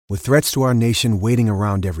With threats to our nation waiting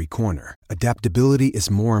around every corner, adaptability is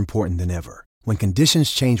more important than ever. When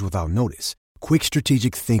conditions change without notice, quick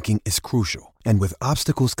strategic thinking is crucial. And with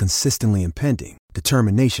obstacles consistently impending,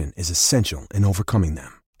 determination is essential in overcoming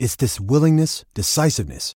them. It's this willingness,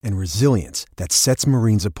 decisiveness, and resilience that sets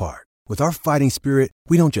Marines apart. With our fighting spirit,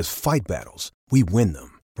 we don't just fight battles, we win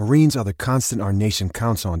them. Marines are the constant our nation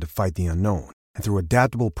counts on to fight the unknown. And through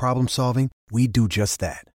adaptable problem solving, we do just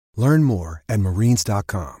that. Learn more at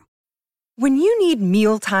marines.com. When you need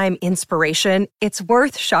mealtime inspiration, it's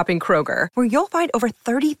worth shopping Kroger, where you'll find over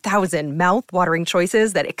 30,000 mouth-watering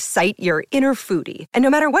choices that excite your inner foodie. And no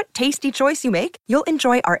matter what tasty choice you make, you'll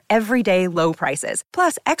enjoy our everyday low prices,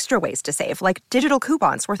 plus extra ways to save, like digital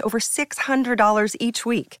coupons worth over $600 each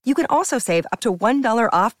week. You can also save up to $1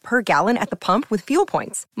 off per gallon at the pump with fuel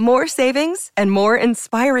points. More savings and more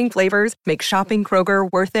inspiring flavors make shopping Kroger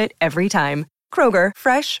worth it every time. Kroger,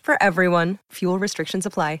 fresh for everyone. Fuel restrictions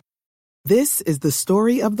apply. This is the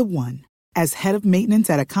story of the one. As head of maintenance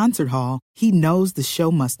at a concert hall, he knows the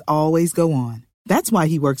show must always go on. That's why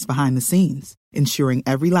he works behind the scenes, ensuring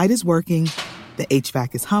every light is working, the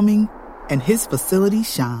HVAC is humming, and his facility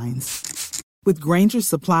shines. With Grainger's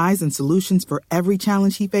supplies and solutions for every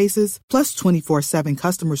challenge he faces, plus 24/7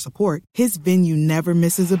 customer support, his venue never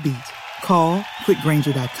misses a beat. Call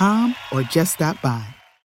quickgrainger.com or just stop by.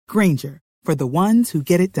 Grainger, for the ones who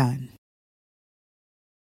get it done.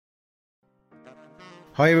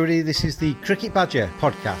 Hi everybody, this is the Cricket Badger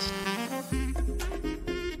podcast.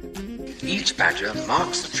 Each badger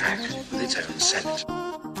marks the track with its own scent.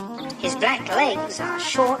 His black legs are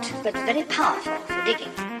short but very powerful for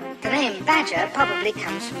digging. The name badger probably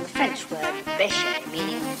comes from the French word bêcher,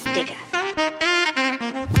 meaning digger.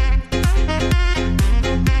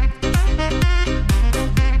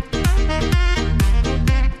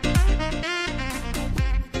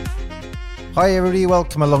 Hi everybody,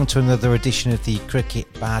 welcome along to another edition of the Cricket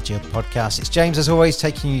Badger podcast. It's James, as always,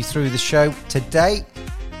 taking you through the show. Today,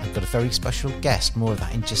 I've got a very special guest, more of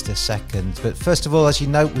that in just a second. But first of all, as you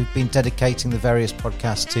know, we've been dedicating the various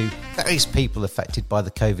podcasts to various people affected by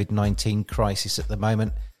the COVID-19 crisis at the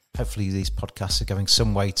moment. Hopefully these podcasts are going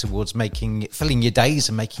some way towards filling your days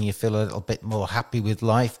and making you feel a little bit more happy with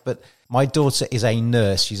life. But my daughter is a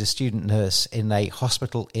nurse. She's a student nurse in a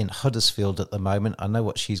hospital in Huddersfield at the moment. I know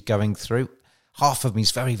what she's going through. Half of me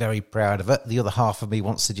is very, very proud of her. The other half of me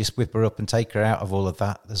wants to just whip her up and take her out of all of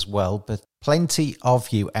that as well. But plenty of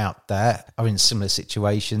you out there are in similar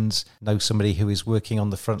situations, know somebody who is working on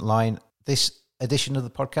the front line. This edition of the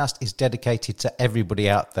podcast is dedicated to everybody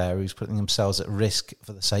out there who's putting themselves at risk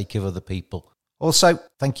for the sake of other people. Also,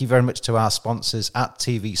 thank you very much to our sponsors at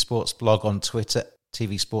TV Sports Blog on Twitter,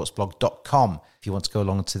 tvsportsblog.com if you want to go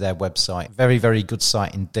along to their website. Very, very good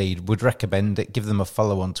site indeed. Would recommend it. Give them a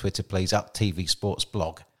follow on Twitter, please, at TV Sports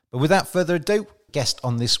Blog. But without further ado, guest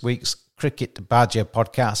on this week's Cricket Badger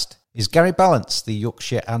podcast is Gary Ballance, the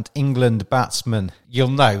Yorkshire and England batsman. You'll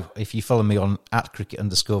know if you follow me on at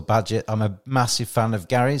cricket_badger. I'm a massive fan of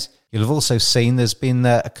Gary's. You'll have also seen there's been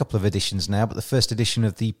a couple of editions now, but the first edition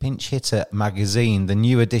of the Pinch Hitter magazine, the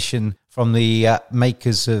new edition from the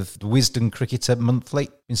makers of the Wisden Cricketer Monthly,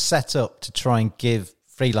 been set up to try and give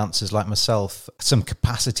freelancers like myself some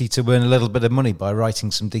capacity to earn a little bit of money by writing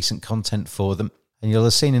some decent content for them. And you'll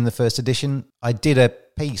have seen in the first edition, I did a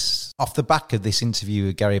piece off the back of this interview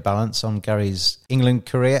with Gary Ballance on Gary's England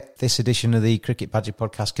career. This edition of the Cricket Badger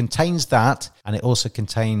podcast contains that, and it also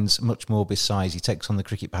contains much more besides. He takes on the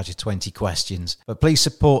Cricket Badger 20 questions. But please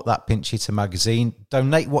support that Pinch Hitter magazine.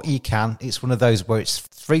 Donate what you can. It's one of those where it's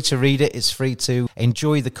free to read it. It's free to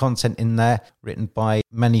enjoy the content in there, written by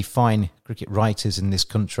many fine cricket writers in this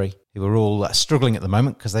country who are all struggling at the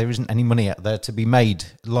moment because there isn't any money out there to be made,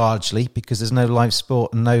 largely because there's no live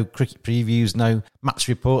sport and no cricket previews, no match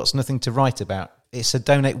reports, nothing to write about. It's a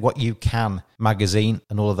donate what you can magazine,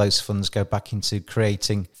 and all of those funds go back into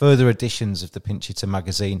creating further editions of the Pinch Hitter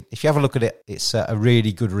magazine. If you have a look at it, it's a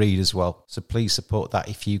really good read as well. So please support that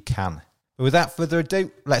if you can. But without further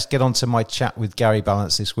ado, let's get on to my chat with Gary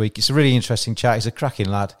Ballance this week. It's a really interesting chat. He's a cracking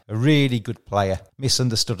lad, a really good player,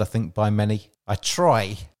 misunderstood, I think, by many. I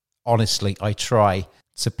try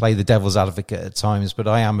to play the devil's advocate at times, but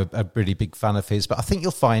I am a really big fan of his. But I think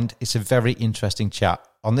you'll find it's a very interesting chat.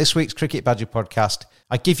 On this week's Cricket Badger podcast,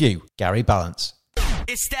 I give you Gary Ballance.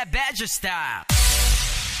 It's that Badger style.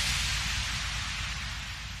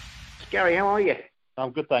 Gary, how are you?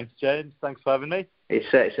 I'm good, thanks, James. Thanks for having me.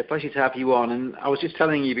 It's a pleasure to have you on. And I was just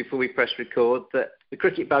telling you before we press record that the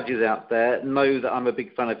Cricket Badgers out there know that I'm a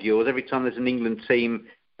big fan of yours. Every time there's an England team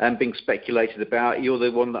being speculated about. You're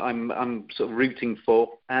the one that I'm sort of rooting for,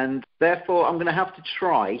 and therefore I'm going to have to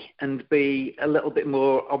try and be a little bit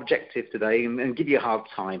more objective today and give you a hard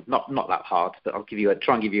time. Not that hard, but I'll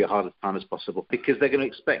try and give you a hard time as possible, because they're going to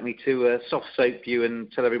expect me to soft soap you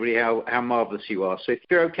and tell everybody how marvellous you are. So if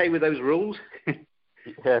you're okay with those rules.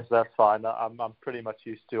 Yes, that's fine. I'm pretty much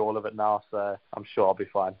used to all of it now, so I'm sure I'll be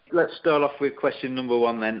fine. Let's start off with question number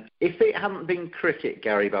one then. If it hadn't been cricket,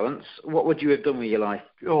 Gary Ballance, what would you have done with your life?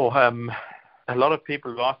 A lot of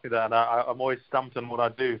people ask me that, and I'm always stumped on what I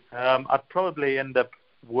do. I'd probably end up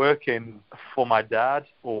working for my dad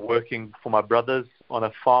or working for my brothers on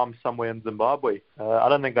a farm somewhere in Zimbabwe. I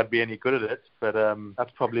don't think I'd be any good at it, but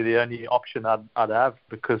that's probably the only option I'd have,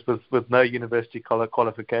 because with no university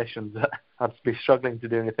qualifications, I'd be struggling to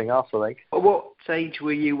do anything else, I think. What age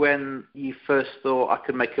were you when you first thought I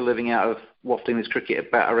could make a living out of wafting this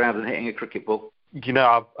cricket bat around and hitting a cricket ball? You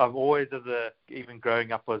know, I've always, even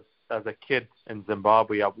growing up as a kid in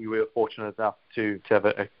Zimbabwe, we were fortunate enough to have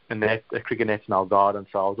a cricket net in our garden,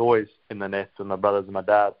 so I was always in the net with my brothers and my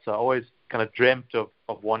dad. So I always kind of dreamt of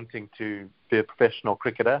wanting to be a professional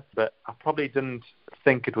cricketer, but I probably didn't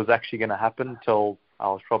think it was actually going to happen till I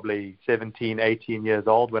was probably 17, 18 years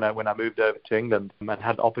old when I moved over to England and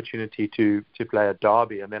had the opportunity to play at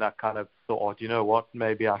Derby. And then I kind of thought, do you know what,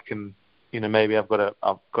 maybe I can, maybe I've got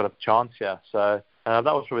a chance here. So that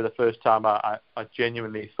was probably the first time I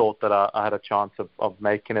genuinely thought that I had a chance of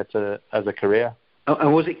making it as a career.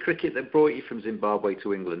 And was it cricket that brought you from Zimbabwe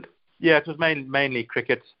to England? Yeah, it was mainly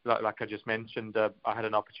cricket. Like I just mentioned, I had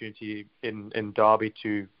an opportunity in Derby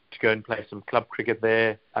to go and play some club cricket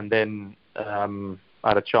there, and then I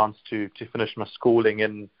had a chance to finish my schooling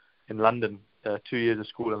in London, 2 years of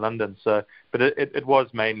school in London. So, but it was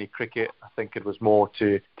mainly cricket. I think it was more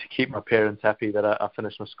to keep my parents happy that I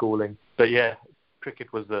finished my schooling. But yeah,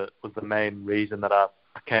 cricket was the main reason that I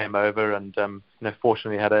came over, and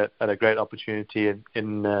fortunately had a great opportunity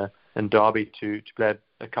in Derby to play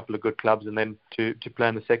a couple of good clubs, and then to play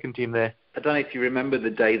in the second team there. I don't know if you remember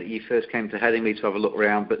the day that you first came to Headingley to have a look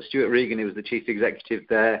around, but Stuart Regan, who was the chief executive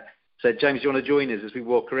there, said, James, do you want to join us as we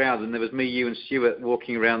walk around? And there was me, you and Stuart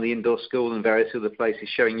walking around the indoor school and various other places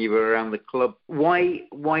showing you around the club. Why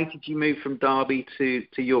did you move from Derby to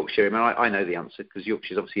Yorkshire? I mean, I know the answer, because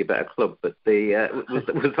Yorkshire's obviously a better club, but was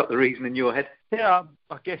that the reason in your head? Yeah,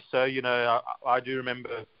 I guess so. I do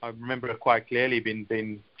remember it quite clearly,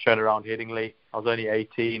 being shown around Headingley. I was only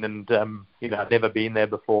 18, and I'd never been there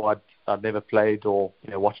before. I'd never played or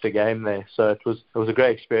watched a game there, so it was a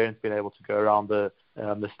great experience being able to go around the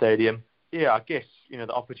stadium. Yeah, I guess the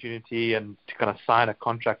opportunity and to kind of sign a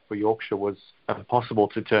contract for Yorkshire was impossible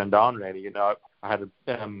to turn down. Really, I had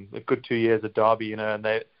a good 2 years at Derby, and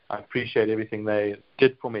I appreciate everything they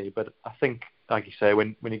did for me. But I think, like you say,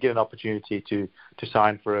 when you get an opportunity to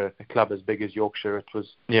sign for a club as big as Yorkshire, it was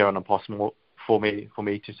near on impossible for me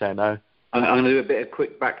to say no. I'm going to do a bit of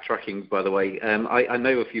quick backtracking, by the way. I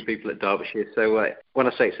know a few people at Derbyshire, so when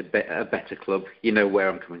I say it's a better club, you know where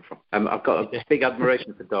I'm coming from. I've got a big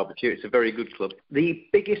admiration for Derbyshire. It's a very good club. The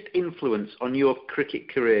biggest influence on your cricket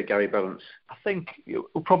career, Gary Ballance? I think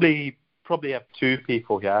we'll probably have two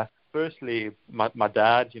people here. Firstly, my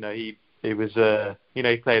dad. He was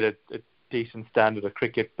he played a decent standard of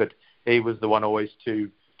cricket, but he was the one always to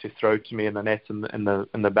throw to me in the net in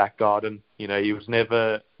the back garden. He was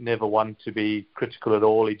never one to be critical at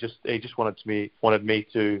all. He just wanted me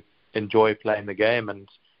to enjoy playing the game, and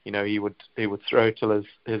he would throw till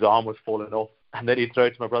his arm was falling off, and then he'd throw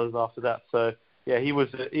to my brothers after that. So yeah, he was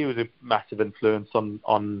a massive influence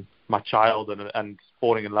on my child and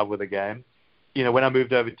falling in love with the game. When I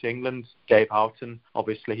moved over to England, Dave Houghton,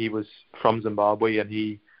 obviously he was from Zimbabwe and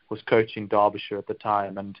he was coaching Derbyshire at the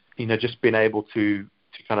time, and just being able to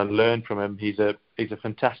kind of learn from him. He's a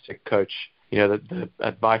fantastic coach. The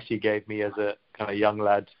advice he gave me as a kind of young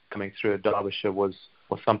lad coming through at Derbyshire was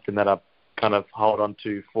something that I've kind of held on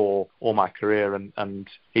to for all my career, and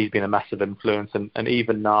he's been a massive influence. And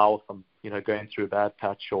even now, if I'm going through a bad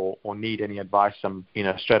patch or need any advice, I'm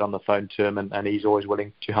straight on the phone to him, and he's always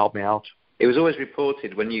willing to help me out. It was always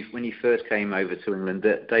reported when you first came over to England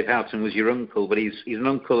that Dave Houghton was your uncle, but he's an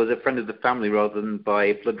uncle as a friend of the family rather than by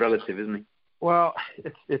a blood relative, isn't he? Well,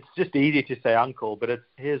 it's just easy to say uncle, but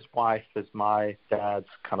his wife is my dad's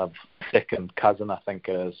kind of second cousin, I think,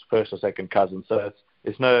 is first or second cousin. So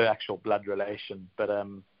it's no actual blood relation, but I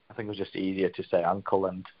think it was just easier to say uncle.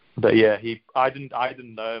 But yeah, I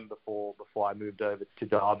didn't know him before I moved over to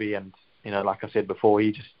Derby, and like I said before,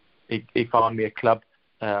 he found me a club,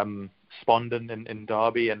 Spondon in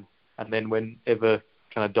Derby, and then whenever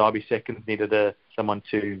kind of Derby seconds needed someone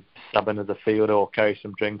to sub in as a fielder or carry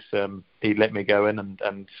some drinks, he'd let me go in,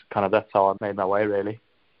 and kind of that's how I made my way, really.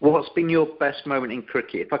 What's been your best moment in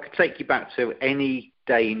cricket? If I could take you back to any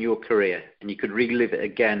day in your career and you could relive it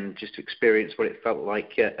again just to experience what it felt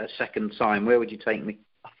like a second time, where would you take me?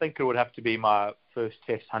 I think it would have to be my first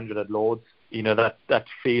Test 100 at Lords. You know, that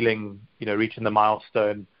feeling, you know, reaching the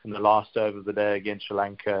milestone in the last over of the day against Sri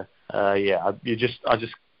Lanka. I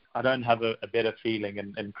don't have a better feeling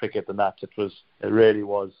in cricket than that. It really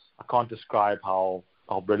was. I can't describe how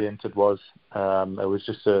brilliant it was. It was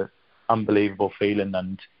just a unbelievable feeling,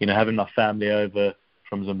 and you know, having my family over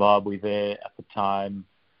from Zimbabwe there at the time,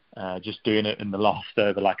 just doing it in the last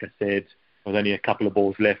over, like I said, with only a couple of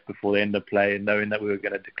balls left before the end of play, and knowing that we were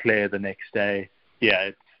going to declare the next day. Yeah,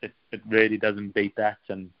 it really doesn't beat that.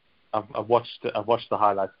 And I've watched the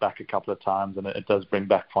highlights back a couple of times, and it does bring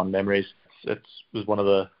back fond memories. It was one of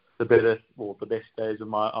the best days of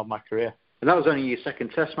my career. And that was only your second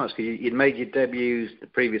Test match, because you'd made your debuts the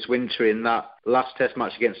previous winter in that last Test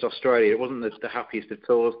match against Australia. It wasn't the happiest of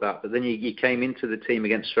tours, that, but then you came into the team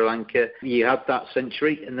against Sri Lanka. You had that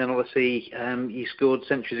century, and then obviously you scored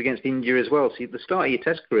centuries against India as well. So the start of your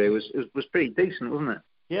Test career was pretty decent, wasn't it?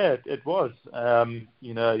 Yeah, it was.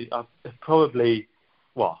 You know, I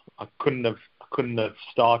couldn't have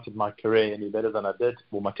started my career any better than I did.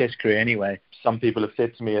 Well, my Test career anyway. Some people have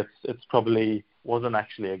said to me it's probably wasn't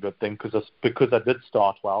actually a good thing because I did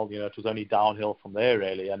start well. You know, it was only downhill from there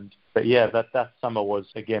really. But yeah, that summer was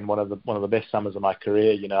again one of the best summers of my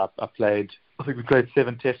career. You know, I think we played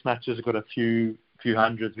 7 Test matches. I got a few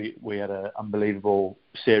hundreds. We had an unbelievable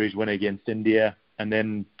series win against India, and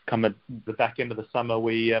then come at the back end of the summer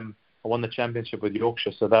I won the championship with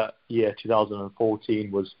Yorkshire. So that year, 2014,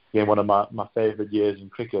 was one of my favourite years in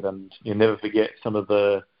cricket. And you never forget some of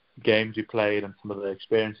the games we played and some of the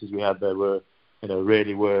experiences we had there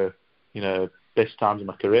really were best times of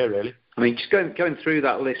my career, really. I mean, just going through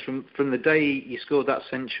that list from the day you scored that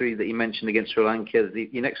century that you mentioned against Sri Lanka,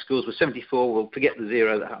 your next scores were 74. We'll forget the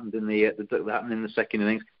 0 that happened in the second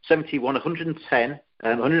innings. 71, 110.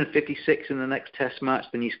 156 in the next Test match.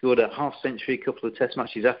 Then you scored a half century, a couple of Test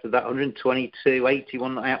matches after that. 122,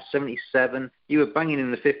 81 out, 77. You were banging in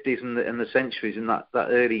the 50s and the centuries in that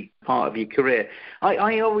early part of your career.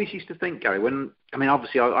 I always used to think, Gary,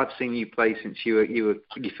 obviously I've seen you play since you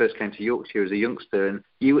first came to Yorkshire as a youngster, and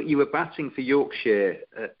you were batting for Yorkshire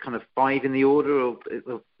kind of 5 in the order of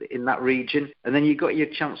in that region, and then you got your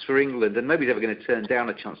chance for England, and nobody's ever going to turn down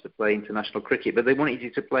a chance to play international cricket, but they wanted you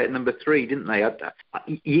to play at number 3, didn't they? I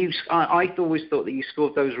always thought that you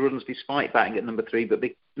scored those runs despite batting at number 3, but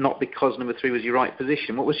not because number 3 was your right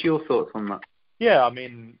position. What was your thoughts on that? Yeah, I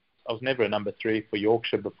mean, I was never a number 3 for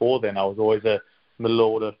Yorkshire before then. I was always a middle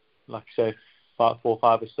order, like say 4, 5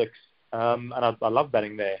 or 6, and I loved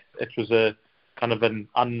batting there. It was a kind of an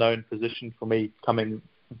unknown position for me, batting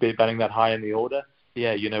that high in the order.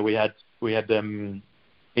 Yeah, we had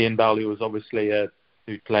Ian Bell, who was obviously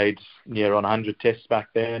who played near on 100 Tests back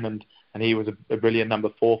then, and he was a brilliant number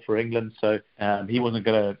 4 for England, so he wasn't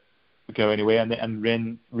going to go anywhere. And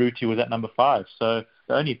Ren Ruti was at number 5, so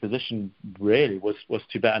the only position really was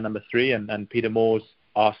to bat at number 3. And Peter Moores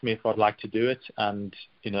asked me if I'd like to do it, and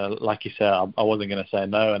like you said, I wasn't going to say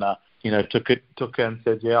no, and I took it and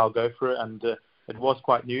said yeah, I'll go for it. And it was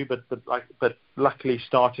quite new, but luckily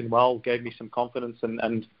starting well gave me some confidence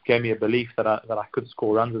and gave me a belief that I could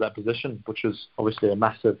score runs at that position, which was obviously a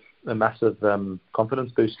massive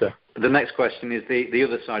confidence booster. The next question is the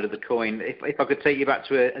other side of the coin. If I could take you back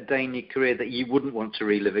to a day in your career that you wouldn't want to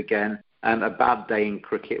relive again, and a bad day in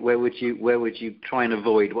cricket, where would you try and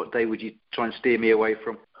avoid? What day would you try and steer me away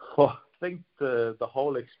from? Well, I think the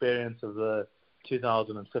whole experience of the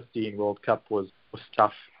 2015 World Cup was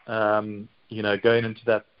tough. Going into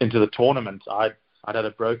the tournament, I'd had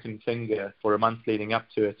a broken finger for a month leading up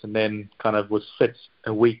to it, and then kind of was fit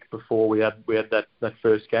a week before we had that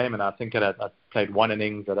first game. And I think I'd played one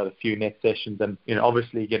innings, I'd had a few net sessions, and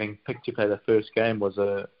obviously getting picked to play the first game was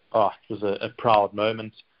a proud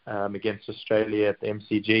moment against Australia at the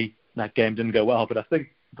MCG. That game didn't go well, but I think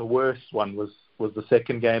the worst one was the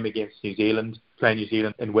second game against New Zealand, playing New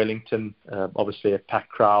Zealand in Wellington, obviously a packed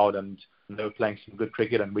crowd, and they were playing some good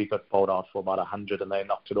cricket, and we got bowled out for about 100, and they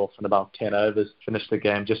knocked it off in about 10 overs, finished the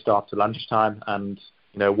game just after lunchtime. And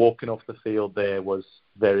walking off the field there was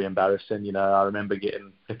very embarrassing. I remember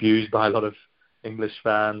getting abused by a lot of English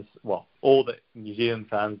fans, well, all the New Zealand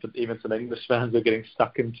fans, but even some English fans were getting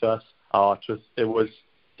stuck into us. It was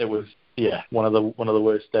one of the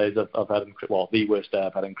worst days I've had in cricket. Well, the worst day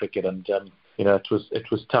I've had in cricket, and it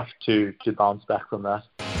was tough to bounce back from that.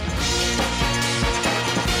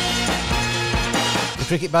 If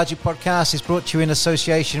Cricket Badger podcast is brought to you in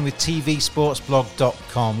association with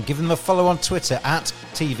tvsportsblog.com. Give them a follow on Twitter at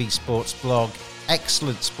tvsportsblog.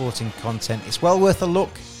 Excellent sporting content. It's well worth a look.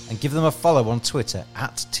 And give them a follow on Twitter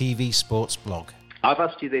at tvsportsblog. I've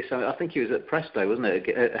asked you this, I think it was at Presto, wasn't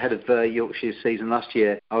it, ahead of Yorkshire's season last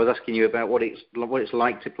year. I was asking you about what it's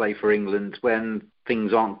like to play for England when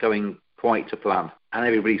things aren't going quite to plan. And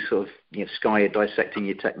everybody's sort of, Sky are dissecting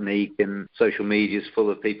your technique, and social media's full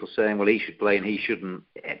of people saying, well, he should play and he shouldn't.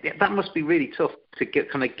 That must be really tough to get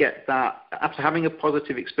that, after having a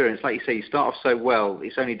positive experience. Like you say, you start off so well,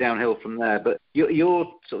 it's only downhill from there. But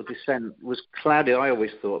your sort of descent was clouded, I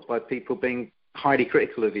always thought, by people being highly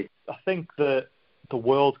critical of you. I think that the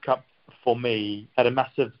World Cup, for me, had a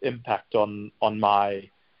massive impact on my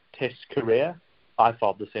Test career. I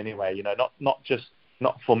felt this anyway,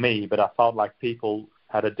 not for me, but I felt like people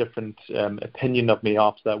had a different opinion of me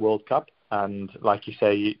after that World Cup. And like you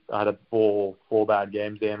say, I had four bad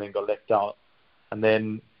games there and then got left out. And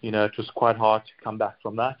then, it was quite hard to come back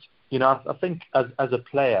from that. I think as a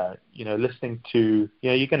player, listening to,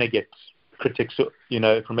 you're going to get critics,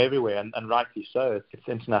 from everywhere, and rightly so. It's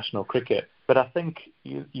international cricket. But I think,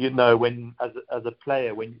 when as a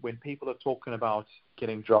player, when people are talking about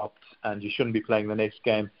getting dropped and you shouldn't be playing the next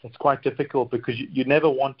game, it's quite difficult because you never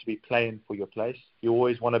want to be playing for your place. You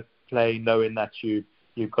always want to play knowing that you've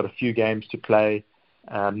got a few games to play,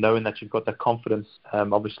 knowing that you've got the confidence,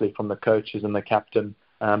 obviously, from the coaches and the captain.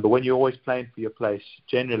 But when you're always playing for your place,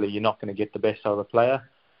 generally you're not going to get the best out of a player.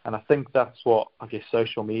 And I think that's what, I guess,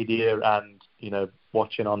 social media and,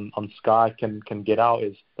 watching on Sky can get out,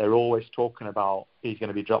 is they're always talking about he's going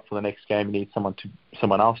to be dropped for the next game, you need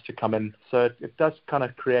someone else to come in. So it does kind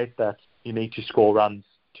of create that you need to score runs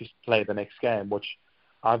to play the next game, which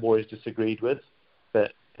I've always disagreed with,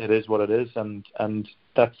 but it is what it is. And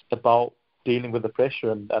that's about dealing with the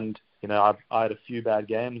pressure. And I had a few bad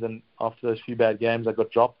games, and after those few bad games I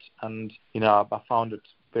got dropped, and, I found it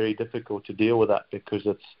very difficult to deal with that because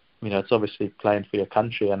it's obviously playing for your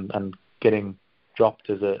country, and getting dropped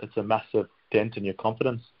it's a massive dent in your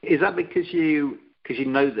confidence. Is that because you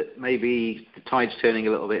know that maybe the tide's turning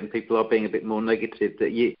a little bit and people are being a bit more negative,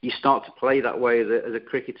 that you start to play that way as a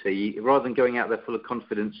cricketer? Rather than going out there full of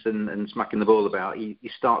confidence and smacking the ball about, you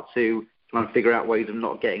start to try and figure out ways of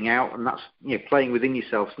not getting out, and that's playing within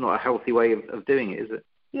yourself. It's not a healthy way of doing it, is it?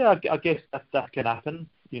 Yeah, I guess that can happen.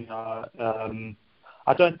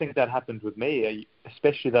 I don't think that happened with me,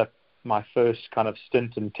 especially that my first kind of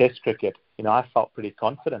stint in Test cricket. I felt pretty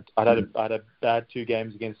confident. I had a bad 2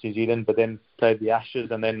 games against New Zealand, but then played the Ashes,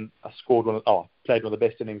 and then I played one of the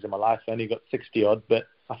best innings of my life. I only got 60 odd, but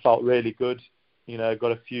I felt really good.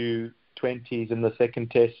 Got a few 20s in the second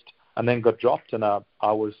Test, and then got dropped, and I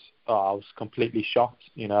was completely shocked.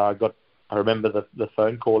 I remember the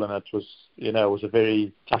phone call, and it was a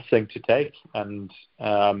very tough thing to take, and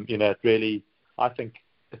it really, I think,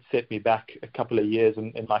 it set me back a couple of years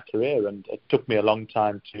in my career, and it took me a long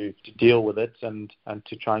time to deal with it and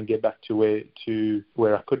to try and get back to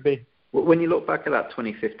where I could be. When you look back at that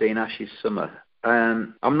 2015 Ashes summer,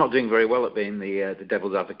 I'm not doing very well at being the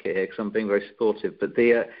devil's advocate here because I'm being very supportive, but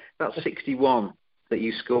that 61 that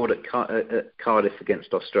you scored at Cardiff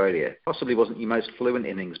against Australia possibly wasn't your most fluent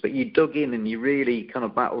innings, but you dug in and you really kind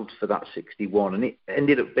of battled for that 61, and it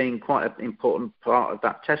ended up being quite an important part of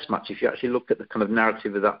that Test match. If you actually look at the kind of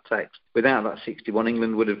narrative of that text, without that 61,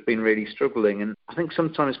 England would have been really struggling, and I think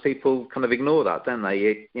sometimes people kind of ignore that, don't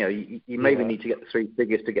they? You maybe need to get the 3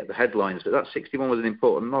 figures to get the headlines, but that 61 was an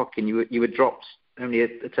important mark, and you were dropped only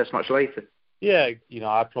a Test match later. Yeah,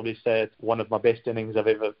 I'd probably say it's one of my best innings I've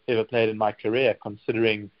ever played in my career,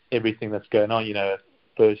 considering everything that's going on,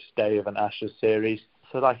 first day of an Ashes series.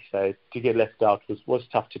 So like I say, to get left out was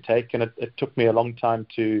tough to take, and it took me a long time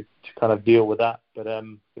to kind of deal with that. But,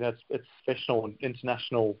 it's professional and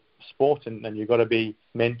international sport, and you've got to be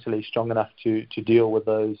mentally strong enough to deal with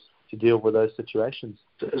those situations.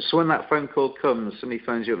 So when that phone call comes, somebody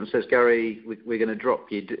phones you up and says, Gary, we're going to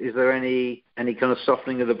drop you. Is there any kind of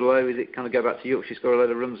softening of the blow? Is it kind of go back to Yorkshire, score a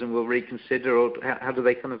load of runs and we'll reconsider? Or how do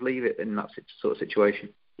they kind of leave it in that sort of situation?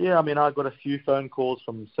 Yeah, I got a few phone calls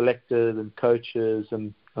from selectors and coaches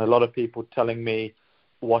and a lot of people telling me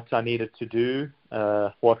what I needed to do,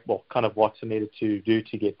 what I needed to do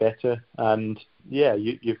to get better. And yeah,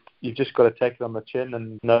 you've just got to take it on the chin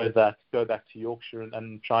and know that, go back to Yorkshire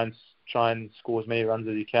and try and score as many runs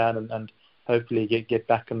as you can and hopefully get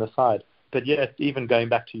back in the side. But yeah, even going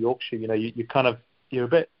back to Yorkshire, you're a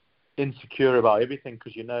bit insecure about everything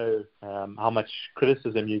because how much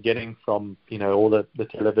criticism you're getting from all the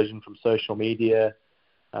television, from social media.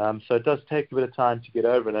 So it does take a bit of time to get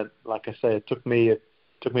over it. And like I say, it took me a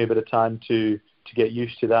bit of time to get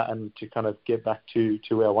used to that and to kind of get back to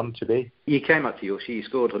where I wanted to be. You came up to Yorkshire, you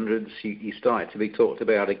scored hundreds, you started to be talked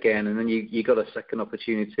about again, and then you got a second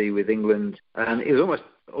opportunity with England, and it was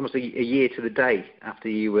almost a year to the day after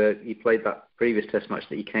you played that previous Test match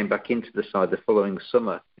that you came back into the side the following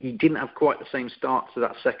summer. You didn't have quite the same start to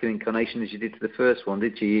that second incarnation as you did to the first one,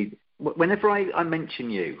 did you? Whenever I mention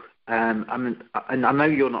you, and I know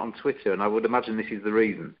you're not on Twitter, and I would imagine this is the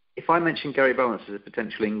reason. If I mention Gary Ballance as a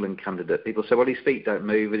potential England candidate, people say, well, his feet don't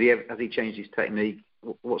move. Has he changed his technique?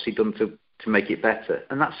 What's he done to make it better?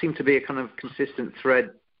 And that seemed to be a kind of consistent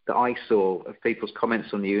thread that I saw of people's comments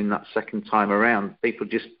on you in that second time around. People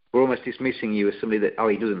just were almost dismissing you as somebody that,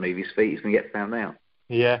 he doesn't move his feet, he's going to get found out.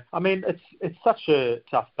 Yeah, I mean, it's such a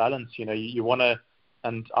tough balance, you want to,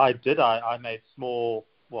 and I did. I made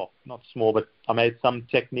not small, but I made some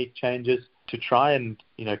technique changes to try and,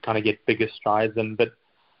 kind of get bigger strides. But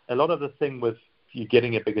a lot of the thing with you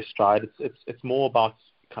getting a bigger stride, it's more about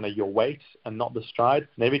kind of your weight and not the stride.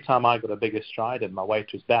 And every time I got a bigger stride and my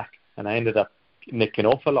weight was back, and I ended up nicking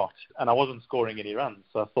off a lot, and I wasn't scoring any runs.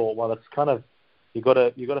 So I thought, well, it's kind of you got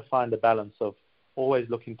to find the balance of always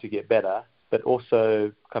looking to get better, but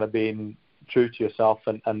also kind of being true to yourself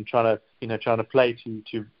and trying to play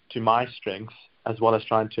to my strengths as well as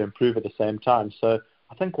trying to improve at the same time. So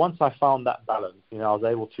I think once I found that balance, I was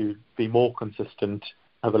able to be more consistent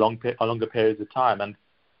over longer periods of time. And,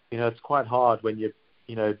 it's quite hard when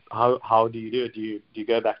how do you do it? Do you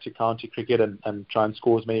go back to county cricket and try and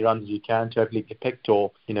score as many runs as you can to hopefully get picked,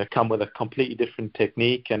 or, come with a completely different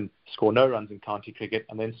technique and score no runs in county cricket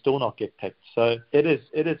and then still not get picked? So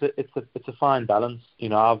it's a fine balance.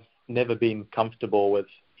 I've never been comfortable with,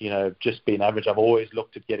 just being average. I've always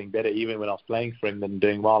looked at getting better. Even when I was playing for England and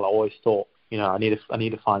doing well, I always thought, I need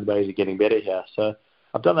to find ways of getting better here. So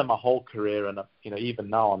I've done that my whole career, and even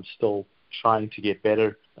now I'm still trying to get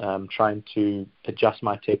better, trying to adjust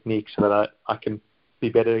my technique so that I can be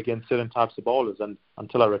better against certain types of bowlers. And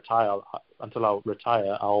until I retire,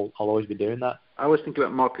 I'll always be doing that. I always think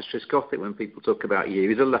about Marcus Trescothick when people talk about you.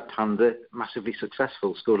 He's a left-hander, massively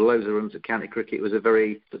successful, scored loads of runs at county cricket, was a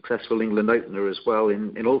very successful England opener as well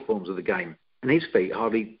in all forms of the game. And his feet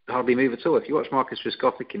hardly move at all. If you watch Marcus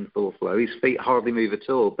Trescothick in full flow, his feet hardly move at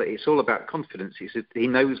all. But it's all about confidence. He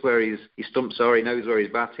knows where his stumps are, he knows where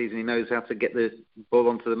his bat is, and he knows how to get the ball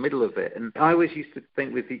onto the middle of it. And I always used to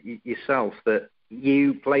think with yourself that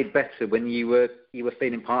you played better when you were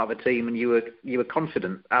feeling part of a team and you were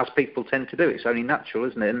confident, as people tend to do. It's only natural,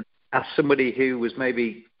 isn't it? And as somebody who was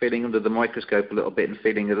maybe feeling under the microscope a little bit and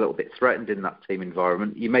feeling a little bit threatened in that team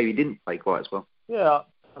environment, you maybe didn't play quite as well. Yeah.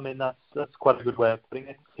 I mean, that's quite a good way of putting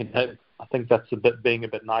it. I think that's being a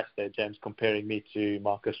bit nice there, James, comparing me to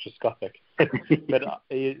Marcus Trescothick. But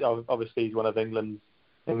obviously he's one of England's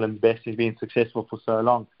best. He's been successful for so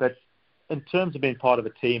long. But in terms of being part of a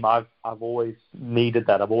team, I've always needed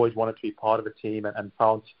that. I've always wanted to be part of a team and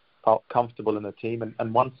felt comfortable in a team.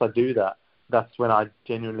 And once I do that, that's when I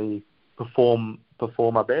genuinely perform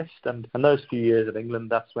my best. And those few years at England,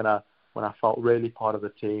 that's when I felt really part of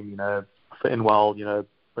the team. Fitting well.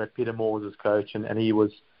 Brett Petermore was his coach, and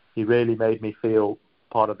he really made me feel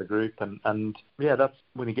part of the group, and that's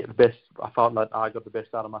when you get the best. I felt like I got the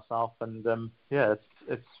best out of myself, and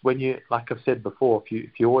it's when you, like I've said before,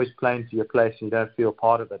 if you're always playing to your place and you don't feel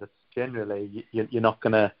part of it, it's generally you're not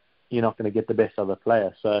gonna get the best out of the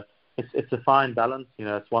player. So it's a fine balance.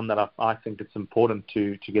 It's one that I think it's important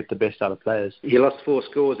to get the best out of players. You lost 4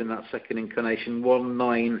 scores in that second incarnation, 1,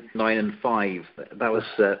 9, 9 and 5. That was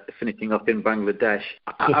finishing up in Bangladesh.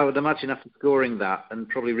 I would imagine after scoring that and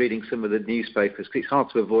probably reading some of the newspapers, because it's hard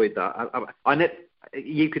to avoid that.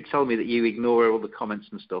 You could tell me that you ignore all the comments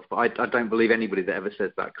and stuff, but I don't believe anybody that ever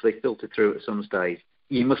says that, because they filter through at some stage.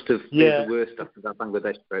 You must have been the worst after that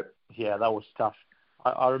Bangladesh trip. Yeah, that was tough.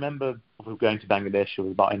 I remember we were going to Bangladesh. It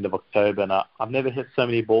was about end of October, and I've never hit so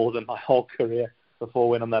many balls in my whole career before I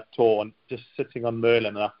went on that tour. And just sitting on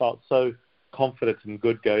Merlin, and I felt so confident and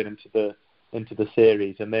good going into the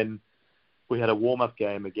series. And then we had a warm-up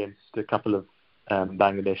game against a couple of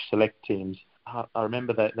Bangladesh select teams. I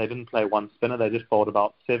remember that they didn't play one spinner. They just bowled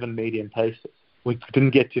about 7 medium paces. We didn't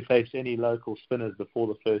get to face any local spinners before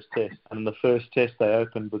the first test. And in the first test, they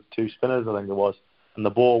opened with 2 spinners, I think it was, and the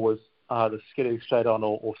ball was either skidding straight on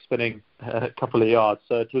or spinning a couple of yards.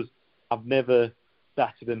 So I've never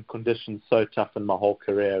batted in conditions so tough in my whole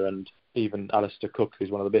career. And even Alistair Cook, who's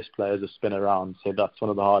one of the best players to spin around, said that's one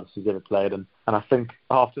of the hardest he's ever played. And I think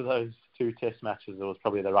after those 2 test matches, it was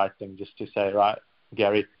probably the right thing just to say, right,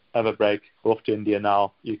 Gary, have a break. We're off to India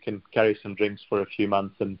now. You can carry some drinks for a few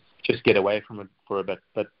months and just get away from it for a bit.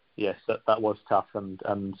 But yes, that was tough.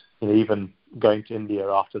 And even going to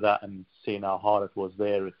India after that and seeing how hard it was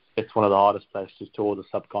there, it's one of the hardest places to tour the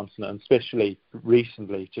subcontinent, and especially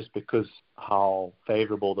recently, just because how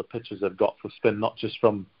favourable the pitches have got for spin, not just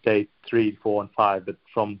from day 3, 4 and 5, but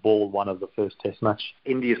from ball 1 of the first Test match.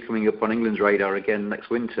 India's coming up on England's radar again next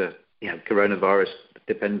winter. Coronavirus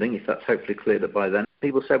depending, if that's hopefully cleared up by then.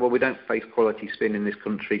 People say, well, we don't face quality spin in this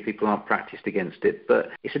country, people aren't practised against it, but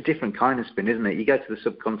it's a different kind of spin, isn't it? You go to the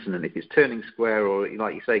subcontinent, if it's turning square or,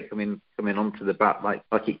 like you say, coming onto the bat like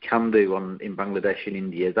it can do in Bangladesh and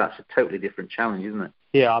India, that's a totally different challenge, isn't it?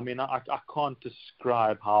 Yeah, I mean, I can't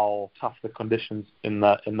describe how tough the conditions in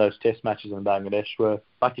those Test matches in Bangladesh were.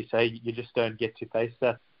 Like you say, you just don't get to face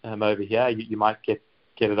that over here. You might get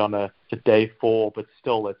it on a day 4, but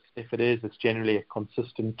still, it's generally a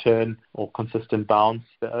consistent turn or consistent bounce.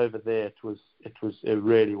 But over there, it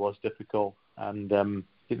really was difficult, and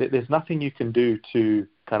there's nothing you can do to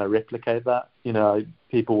kind of replicate that.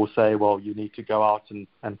 People will say, well, you need to go out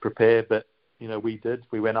and prepare, but we did.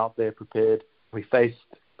 We went out there prepared. We faced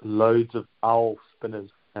loads of owl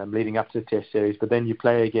spinners leading up to the Test series, but then you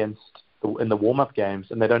play against in the warm-up games,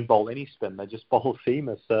 and they don't bowl any spin; they just bowl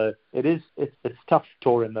seamers. So it's tough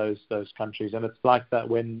tour in those countries, and it's like that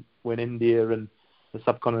when India and the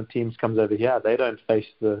subcontinent teams comes over here, they don't face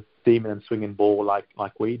the seamer and swinging ball like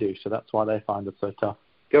we do. So that's why they find it so tough.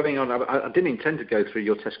 Going on, I didn't intend to go through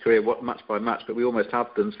your Test career match by match, but we almost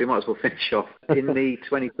have done, so we might as well finish off. In the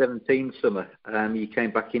 2017 summer, you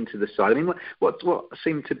came back into the side. I mean, what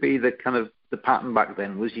seemed to be the kind of the pattern back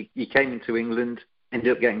then was you came into England,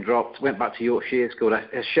 ended up getting dropped, went back to Yorkshire, scored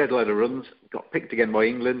a shed load of runs, got picked again by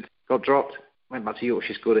England, got dropped, went back to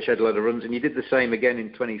Yorkshire, scored a shed load of runs, and you did the same again in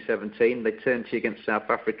 2017. They turned to you against South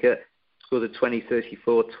Africa, scored a 20,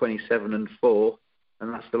 34, 27 and 4,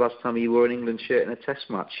 and that's the last time you wore an England shirt in a Test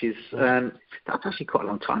match. That's actually quite a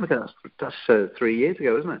long time ago. That's 3 years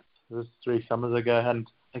ago, isn't it? It was 3 summers ago, and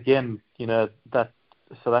again, that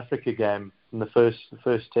South Africa game in the first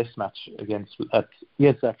Test match against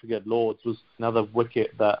Africa at Lords was another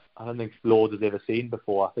wicket that I don't think Lords has ever seen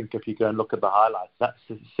before. I think if you go and look at the highlights, that's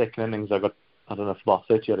the second innings I got, I don't know, for about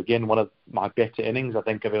 30 odd. Again, one of my better innings I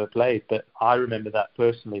think I've ever played. But I remember that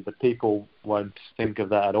personally, but people won't think of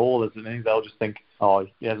that at all as an innings. They'll just think, oh,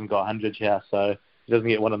 he hasn't got 100 here, so he doesn't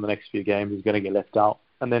get one in the next few games, he's going to get left out.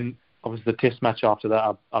 And then obviously the Test match after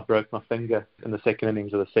that, I broke my finger. In the second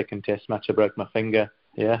innings of the second Test match, I broke my finger.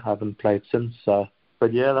 Yeah, I haven't played since.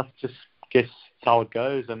 But yeah, that's just guess how it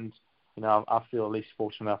goes. And I feel at least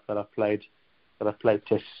fortunate enough that I've played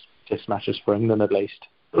Test matches for England at least.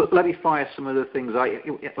 Let me fire some of the things.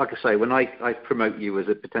 Like I say, when I promote you as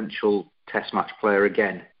a potential Test match player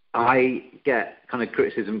again, I get kind of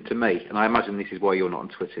criticism to me, and I imagine this is why you're not on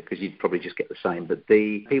Twitter, because you'd probably just get the same. But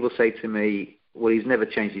the people say to me, well, he's never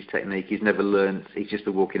changed his technique, he's never learned, he's just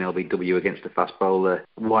a walking LBW against a fast bowler.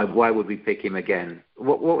 Why would we pick him again?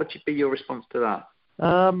 What would be your response to that?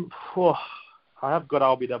 I have got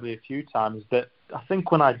LBW a few times, but I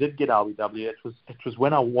think when I did get LBW, it was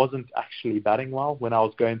when I wasn't actually batting well, when I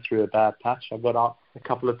was going through a bad patch. I got out a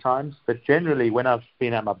couple of times, but generally when I've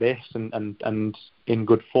been at my best and in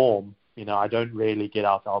good form, I don't really get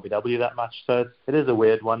out LBW that much. So it is a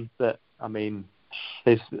weird one, but I mean,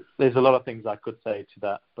 there's a lot of things I could say to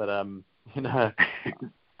that, but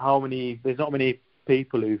there's not many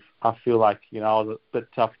people who I feel like I was a bit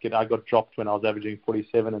tough kid. I got dropped when I was averaging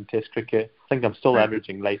 47 in Test cricket. I think I'm still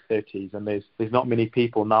averaging late 30s, and there's not many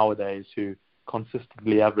people nowadays who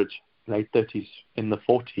consistently average late 30s in the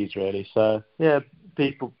 40s really. So yeah,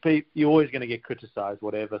 people you're always going to get criticised,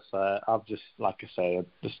 whatever. So I've just, like I say,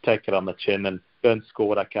 just take it on the chin and go and score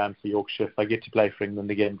what I can for Yorkshire. If I get to play for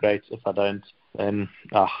England again, great. If I don't, then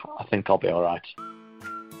I think I'll be all right.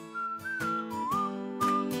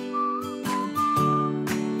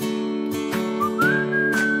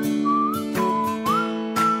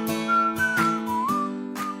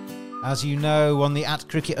 As you know, on the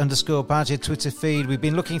 @cricket_badger Twitter feed, we've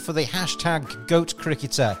been looking for the hashtag GOAT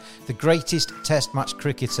cricketer, the greatest Test match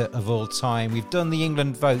cricketer of all time. We've done the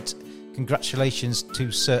England vote. Congratulations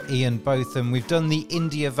to Sir Ian Botham. We've done the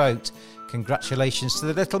India vote. Congratulations to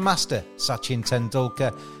the little master, Sachin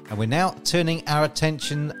Tendulkar. And we're now turning our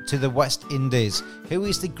attention to the West Indies. Who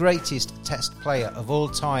is the greatest Test player of all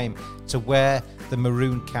time to wear the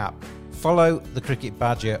maroon cap? Follow the Cricket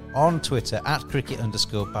Badger on Twitter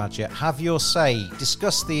 @cricket_badger. Have your say,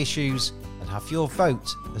 discuss the issues, and have your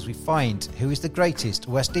vote as we find who is the greatest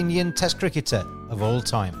West Indian Test cricketer of all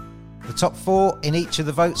time. The top 4 in each of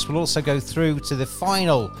the votes will also go through to the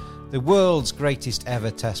final, the world's greatest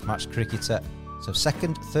ever Test match cricketer. So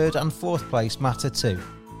second, third and fourth place matter too.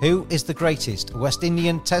 Who is the greatest West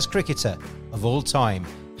Indian Test cricketer of all time?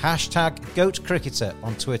 Hashtag GOATCricketer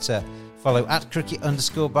on Twitter. Follow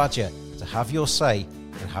 @cricket_badger to have your say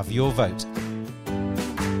and have your vote.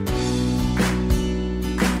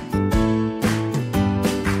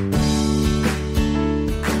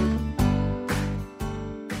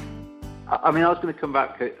 I mean, I was going to come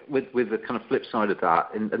back with the kind of flip side of that,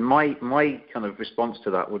 and my kind of response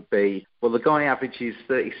to that would be, well, the guy averages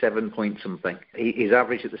 37 point something. His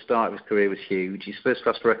average at the start of his career was huge. His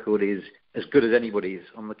first-class record is as good as anybody's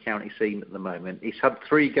on the county scene at the moment. He's had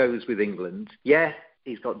 3 goes with England. Yeah,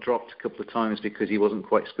 he's got dropped a couple of times because he wasn't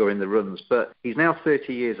quite scoring the runs, but he's now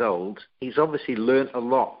 30 years old. He's obviously learnt a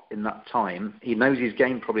lot in that time. He knows his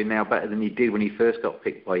game probably now better than he did when he first got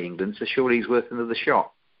picked by England, so surely he's worth another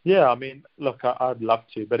shot. Yeah, I mean, look, I'd love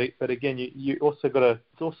to, but again, you also got to.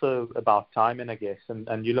 It's also about timing, I guess,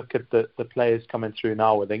 and you look at the players coming through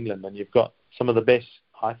now with England, and you've got some of the best,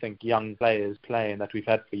 I think, young players playing that we've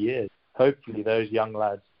had for years. Hopefully, those young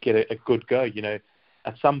lads get a good go. You know,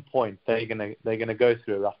 at some point they're gonna go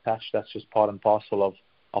through a rough patch. That's just part and parcel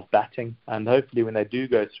of batting, and hopefully, when they do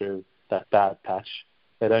go through that bad patch,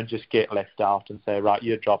 they don't just get left out and say, right,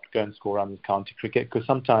 you're dropped, go and score runs in county cricket, because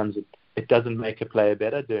sometimes it doesn't make a player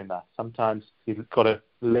better doing that. Sometimes you've got to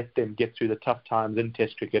let them get through the tough times in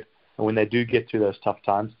Test cricket, and when they do get through those tough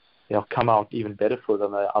times, they'll come out even better for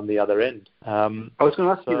them on the other end. I was going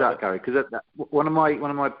to ask you that, Gary, because one of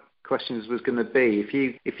my questions was going to be,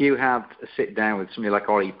 if you had a sit down with somebody like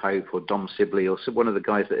Ollie Pope or Dom Sibley or one of the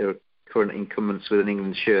guys that are current incumbents with an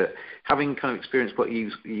England shirt, having kind of experienced what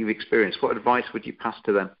you've experienced, what advice would you pass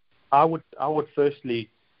to them? I would firstly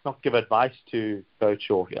not give advice to Coach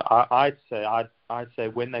Shaw. I'd say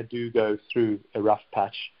when they do go through a rough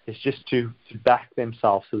patch, it's just to back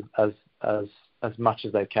themselves as much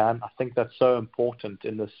as they can. I think that's so important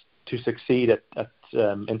in this to succeed at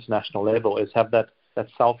international level, is have that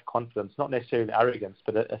self-confidence, not necessarily arrogance,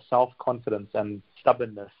 but a self-confidence and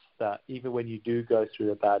stubbornness that even when you do go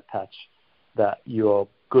through a bad patch, that you're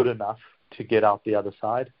good enough to get out the other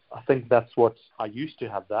side. I think that's what I used to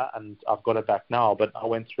have that, and I've got it back now, but I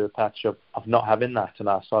went through a patch of not having that, and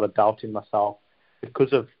I started doubting myself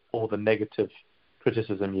because of all the negative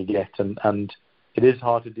criticism you get, and it is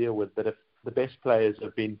hard to deal with, but if the best players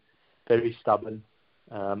have been very stubborn,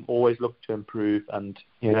 always look to improve, and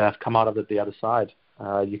have come out of it the other side.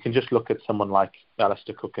 You can just look at someone like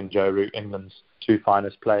Alistair Cook and Joe Root, England's 2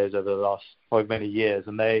 finest players over the last many years,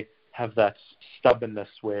 and they have that stubbornness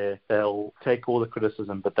where they'll take all the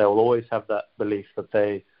criticism, but they'll always have that belief that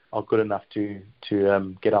they are good enough to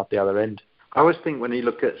get out the other end. I always think when you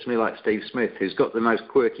look at somebody like Steve Smith, who's got the most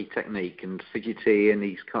quirky technique and fidgety, and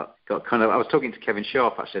he's got kind of... I was talking to Kevin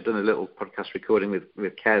Sharp, actually. I've done a little podcast recording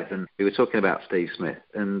with Kev, and we were talking about Steve Smith.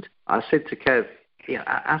 And I said to Kev,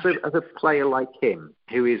 as a player like him,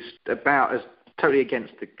 who is about as totally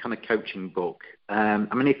against the kind of coaching book,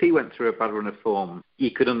 I mean, if he went through a bad run of form,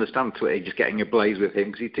 you could understand Twitter just getting ablaze with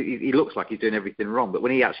him, because he looks like he's doing everything wrong. But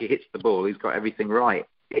when he actually hits the ball, he's got everything right.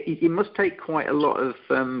 It must take quite a lot of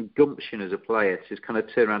gumption as a player to kind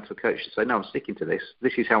of turn around to a coach and say, no, I'm sticking to this.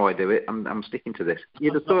 This is how I do it. I'm sticking to this.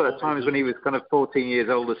 You'd have thought at times when he was kind of 14 years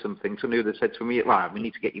old or something, somebody would have said to him, well, we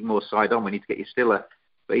need to get you more side on, we need to get you stiller.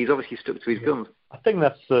 But he's obviously stuck to his guns. I think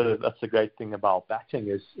that's the great thing about batting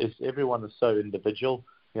is everyone is so individual.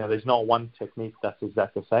 There's not one technique that's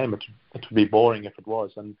exactly the same. It would be boring if it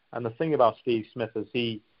was. And the thing about Steve Smith is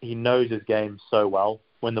he knows his game so well.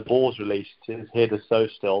 When the ball's released, his head is so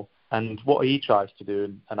still. And what he tries to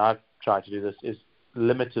do, and I've tried to do this, is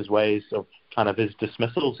limit his ways of kind of his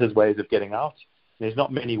dismissals, his ways of getting out. There's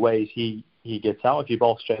not many ways he gets out. If you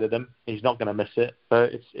bowl straight at him, he's not going to miss it. So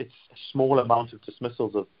it's a small amount of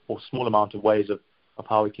dismissals or small amount of ways of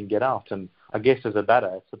how he can get out. And I guess as a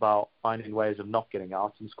batter, it's about finding ways of not getting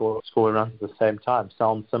out and scoring runs at the same time.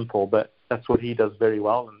 Sounds simple, but that's what he does very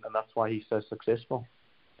well, and that's why he's so successful.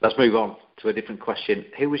 Let's move on to a different question.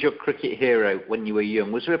 Who was your cricket hero when you were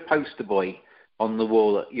young? Was there a poster boy on the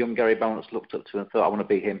wall that young Gary Ballance looked up to and thought, I want to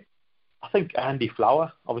be him? I think Andy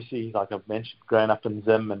Flower. Obviously, like I've mentioned, growing up in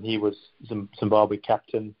Zim, and he was Zimbabwe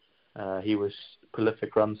captain. He was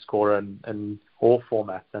prolific run scorer in all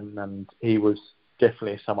formats, and he was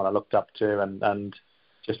definitely someone I looked up to, and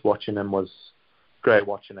just watching him was great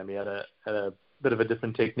watching him. He had a bit of a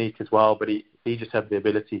different technique as well, but he just had the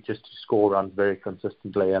ability just to score runs very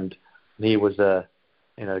consistently, and he was a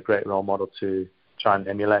great role model to try and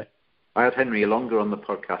emulate. I had Henry Alonga on the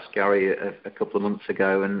podcast, Gary, a couple of months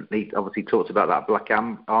ago, and he obviously talked about that black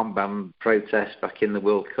armband protest back in the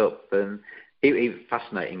World Cup, and he was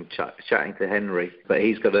fascinating chatting to Henry. But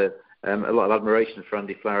he's got a a lot of admiration for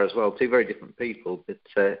Andy Flower as well. Two very different people, but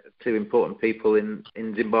two important people in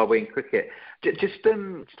Zimbabwean cricket. Just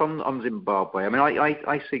on Zimbabwe, I mean,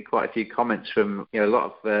 I see quite a few comments from a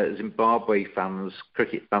lot of Zimbabwe fans,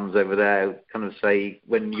 cricket fans over there, kind of say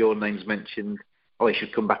when your name's mentioned, oh, he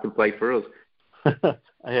should come back and play for us.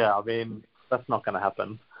 Yeah, I mean, that's not going to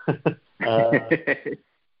happen.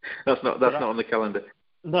 That's not on the calendar.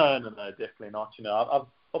 No, definitely not. I've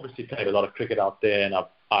obviously played a lot of cricket out there, and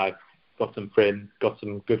I've got some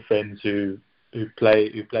good friends who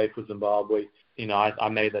play for Zimbabwe. I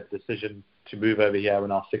made that decision to move over here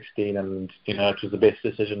when I was 16, and it was the best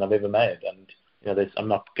decision I've ever made. And I'm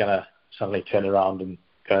not gonna suddenly turn around and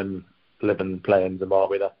go and live and play in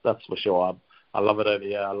Zimbabwe. That's for sure. I love it over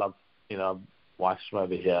here. I love wife's from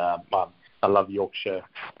over here. I love Yorkshire,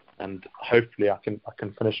 and hopefully I can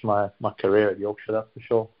finish my career at Yorkshire. That's for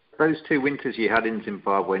sure. Those 2 winters you had in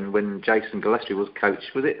Zimbabwe when Jason Gillespie was coach,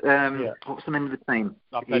 was it? What was the name of the team?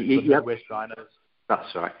 I played for the Midwest Rhinos.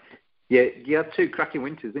 That's right. Yeah, you had 2 cracking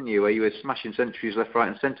winters, didn't you, where you were smashing centuries left, right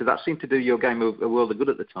and centre. That seemed to do your game a world of good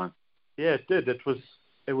at the time. Yeah, it did. It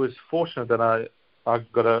was fortunate that I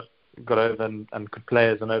got over and could play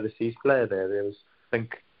as an overseas player there. There was, I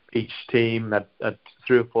think, each team had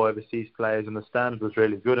 3 or 4 overseas players, and the standard was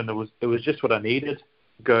really good, and it was just what I needed.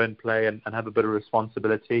 Go and play and have a bit of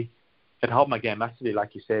responsibility. It helped my game massively,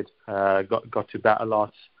 like you said. Got to bat a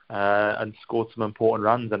lot and scored some important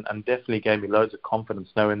runs, and definitely gave me loads of confidence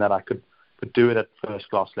knowing that I could do it at first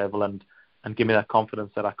class level, and give me that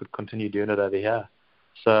confidence that I could continue doing it over here.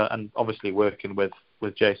 So, and obviously working with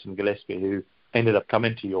Jason Gillespie, who ended up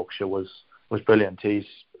coming to Yorkshire, was brilliant. He's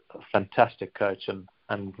a fantastic coach and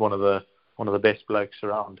one of the best blokes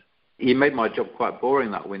around. You made my job quite boring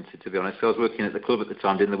that winter, to be honest. I was working at the club at the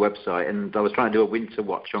time, doing the website, and I was trying to do a winter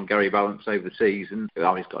watch on Gary Ballance overseas, and he's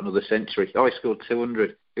got another century. He scored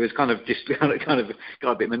 200. It was kind of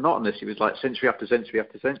got a bit monotonous. It was like century after century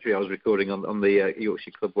after century I was recording on the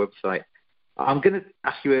Yorkshire Club website. I'm going to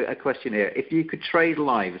ask you a question here. If you could trade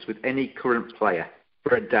lives with any current player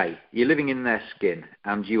for a day, you're living in their skin,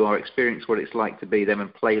 and you are experiencing what it's like to be them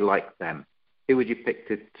and play like them, who would you pick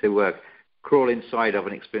to crawl inside of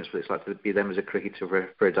and experience what it's like to be them as a cricketer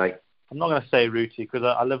for a day? I'm not going to say Rooty, because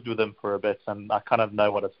I lived with him for a bit, and I kind of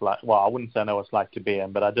know what it's like. Well, I wouldn't say I know what it's like to be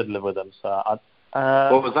him, but I did live with him. So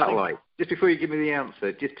what was that like? Just before you give me the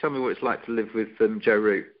answer, just tell me what it's like to live with Joe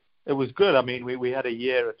Root. It was good. I mean, we had a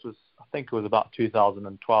year. I think it was about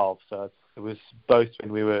 2012. So it was both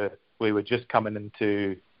when we were just coming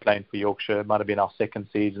into playing for Yorkshire. It might have been our second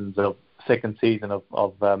season of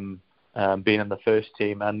being in the first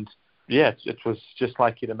team, and yeah, it was just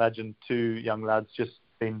like you'd imagine 2 young lads just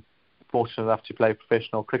being fortunate enough to play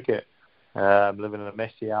professional cricket, living in a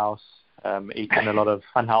messy house, eating a lot of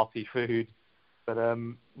unhealthy food. But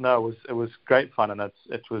no, it was great fun, and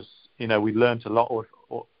it was we learnt a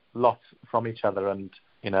lot from each other, and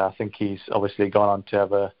I think he's obviously gone on to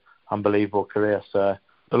have an unbelievable career. So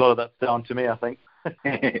a lot of that's down to me, I think.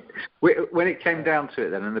 When it came down to it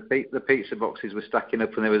then, and the pizza boxes were stacking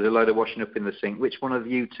up and there was a load of washing up in the sink, which one of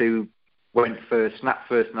you 2 went first, snapped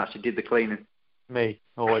first, and actually did the cleaning? Me,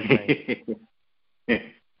 always me.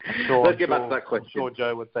 Let's get back to that question. I'm sure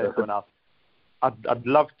Joe would say someone else. I'd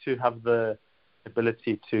love to have the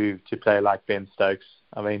ability to play like Ben Stokes.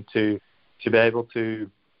 I mean, to be able to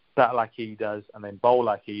bat like he does, and then bowl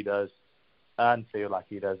like he does, and feel like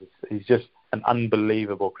he does. He's just an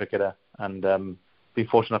unbelievable cricketer, and been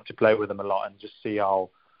fortunate enough to play with him a lot and just see how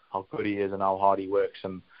good he is and how hard he works.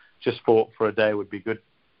 And just for a day would be good.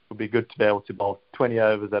 Would be good to be able to bowl 20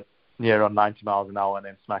 overs at near on 90 miles an hour and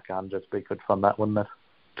then smack 100. It'd be good fun, that, wouldn't it?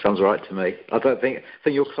 Sounds right to me. I think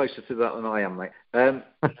you're closer to that than I am, mate.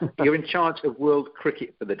 You're in charge of world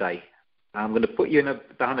cricket for the day. I'm going to put you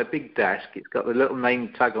behind a big desk. It's got the little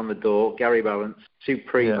name tag on the door, Gary Ballance,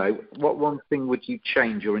 Supremo. Yeah. What one thing would you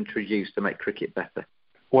change or introduce to make cricket better?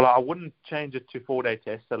 Well, I wouldn't change it to 4-day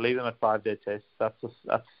tests. I'd leave them at 5-day tests. That's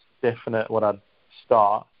definite what I'd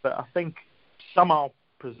start. But I think somehow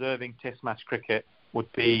preserving Test match cricket would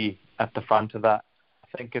be at the front of that.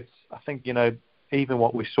 I think even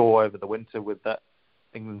what we saw over the winter with that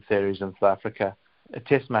England series in South Africa,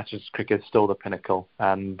 Test matches cricket is still the pinnacle,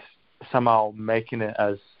 and somehow making it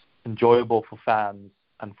as enjoyable for fans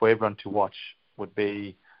and for everyone to watch would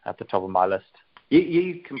be at the top of my list.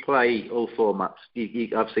 You can play all formats.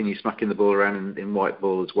 I've seen you smacking the ball around in white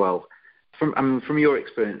ball as well. From your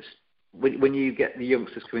experience, when you get the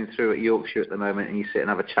youngsters coming through at Yorkshire at the moment and you sit and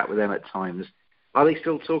have a chat with them at times, are they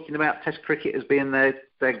still talking about Test cricket as being their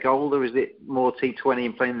goal, or is it more T20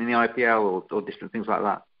 and playing in the IPL or different things like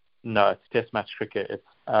that? No, it's Test match cricket.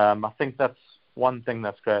 I think that's one thing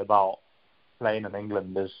that's great about playing in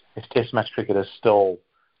England is Test match cricket is still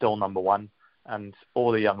number one, and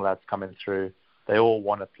all the young lads coming through, they all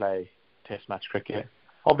want to play Test match cricket.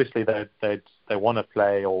 Obviously, they want to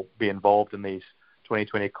play or be involved in these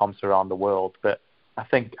 2020 comps around the world, but I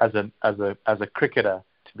think as a cricketer,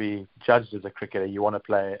 to be judged as a cricketer, you want to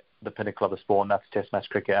play the pinnacle of the sport, and that's Test match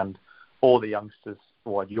cricket. And all the youngsters,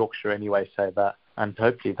 or Yorkshire anyway, say that, and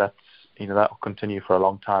hopefully that will continue for a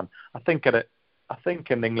long time. I think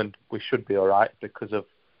in England we should be all right because of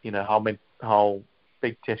how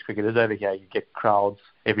big Test cricket is over here. You get crowds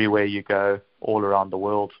everywhere you go, all around the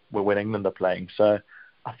world, when England are playing. So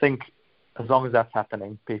I think as long as that's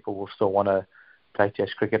happening, people will still want to play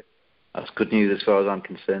Test cricket. That's good news as far as I'm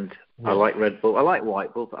concerned. Yeah. I like red ball. I like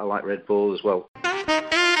white ball, but I like red ball as well.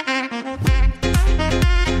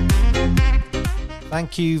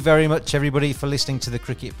 Thank you very much, everybody, for listening to the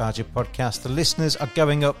Cricket Badger podcast. The listeners are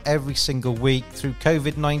going up every single week through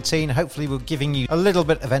COVID-19. Hopefully we're giving you a little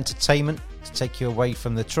bit of entertainment to take you away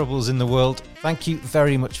from the troubles in the world. Thank you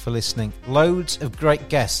very much for listening. Loads of great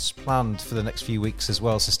guests planned for the next few weeks as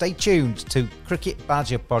well. So stay tuned to Cricket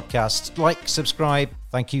Badger podcast. Like, subscribe.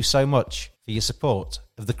 Thank you so much for your support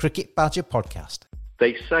of the Cricket Badger podcast.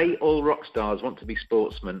 They say all rock stars want to be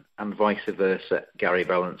sportsmen and vice versa, Gary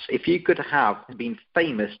Ballance. If you could have been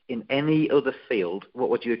famous in any other field, what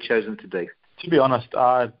would you have chosen to do? To be honest,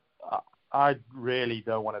 I really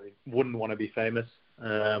wouldn't want to be famous.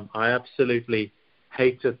 I absolutely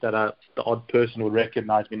hated that the odd person would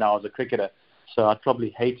recognise me now as a cricketer. So I'd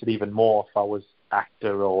probably hate it even more if I was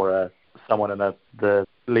actor or someone in the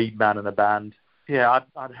lead man in a band. Yeah,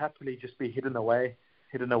 I'd happily just be hidden away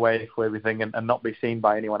for everything and not be seen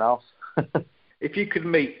by anyone else. If you could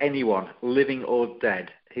meet anyone, living or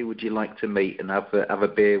dead, who would you like to meet and have a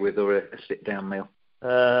beer with or a sit-down meal?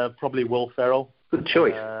 Probably Will Ferrell. Good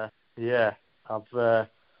choice. Yeah, I've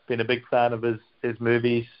been a big fan of his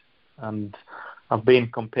movies, and I've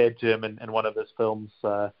been compared to him in one of his films.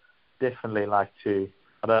 Definitely like to.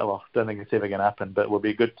 I don't think it's ever going to happen, but it would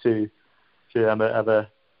be good to have a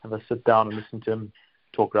sit down and listen to him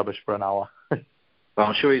talk rubbish for an hour. Well,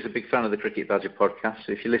 I'm sure he's a big fan of the Cricket Badger podcast.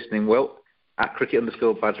 So if you're listening, Will, at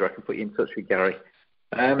cricket_badger, I can put you in touch with Gary.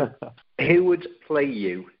 Who would play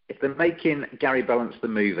you? If they're making Gary Ballance the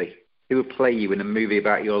movie, who would play you in a movie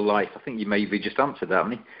about your life? I think you maybe just answered that,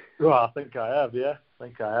 haven't you? Well, I think I have, yeah.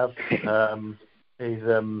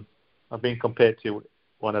 I've been compared to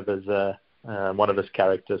one of his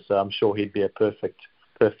characters, so I'm sure he'd be a perfect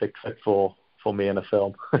fit for me in a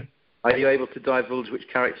film. Are you able to divulge which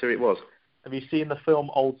character it was? Have you seen the film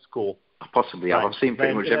Old School? Possibly. Frank. I've seen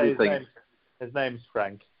pretty much everything. His name's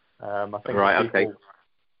Frank. I think right.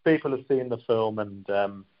 People have seen the film and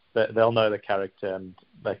they'll know the character and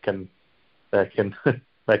they can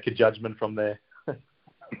make a judgment from there.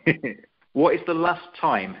 What is the last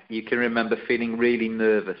time you can remember feeling really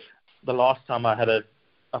nervous? The last time I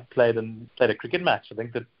played a cricket match. I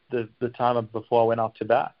think the time before I went out to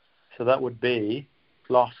bat. So that would be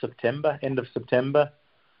last September, end of September.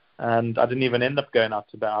 And I didn't even end up going out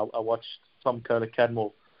to bat. I watched Tom Kohler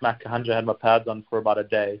Cadmore smack 100, had my pads on for about a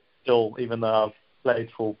day. Still, even though I've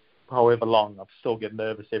played for however long, I still get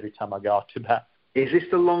nervous every time I go out to bat. Is this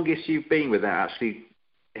the longest you've been without actually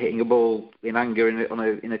hitting a ball in anger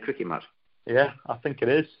in a cricket match? Yeah, I think it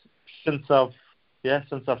is. Since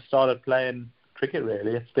I've started playing cricket,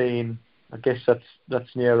 really, it's been, I guess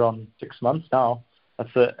that's near on 6 months now.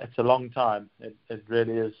 It's a long time. It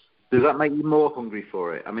really is. Does that make you more hungry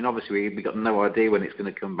for it? I mean, obviously, we've got no idea when it's going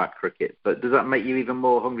to come back, cricket, but does that make you even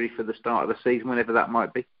more hungry for the start of the season, whenever that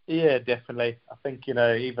might be? Yeah, definitely. I think,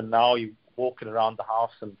 even now, you're walking around the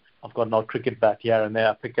house and I've got an old cricket bat here and there.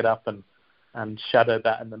 I pick it up and shadow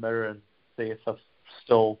that in the mirror and see if I'm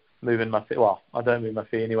still moving my feet. Well, I don't move my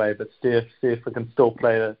feet anyway, but see if I can still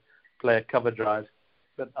play a cover drive.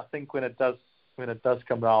 But I think when it does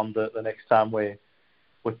come around the next time we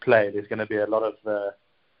play, there's going to be a lot of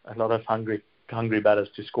hungry batters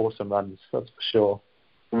to score some runs, that's for sure.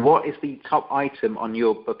 What is the top item on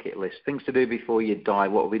your bucket list? Things to do before you die,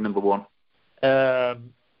 what will be number one?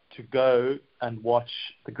 To go and watch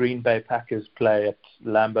the Green Bay Packers play at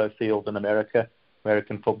Lambeau Field in American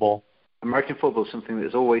football. American football is something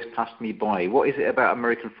that's always passed me by. What is it about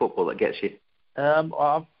American football that gets you? I'm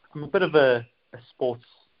a bit of a sports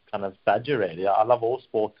kind of badger, really. I love all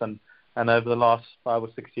sports, and over the last 5 or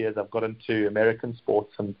 6 years, I've got into American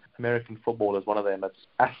sports, and American football is one of them. It's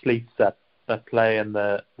athletes that play, and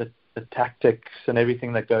the tactics and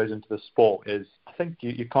everything that goes into the sport is, I think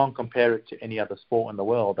you can't compare it to any other sport in the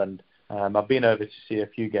world. And I've been over to see a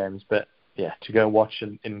few games, but yeah, to go watch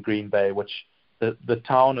in Green Bay, which the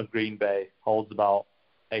town of Green Bay holds about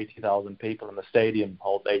 80,000 people, and the stadium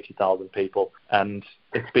holds 80,000 people, and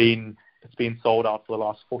it's been sold out for the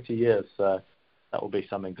last 40 years. So that will be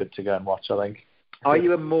something good to go and watch, I think. Are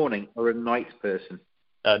you a morning or a night person?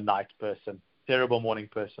 A night person. Terrible morning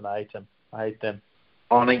person. I hate them.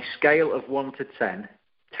 On a scale of 1 to 10,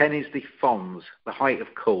 10 is the Fonz, the height of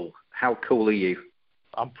cool. How cool are you?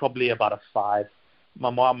 I'm probably about a 5.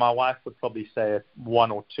 My wife would probably say a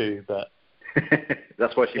 1 or 2, but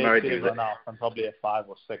that's why she married you. I'm probably a 5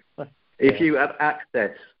 or 6. If you had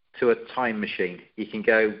access to a time machine, you can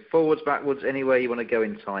go forwards, backwards, anywhere you want to go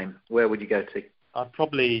in time, where would you go to? I'd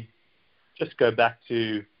probably just go back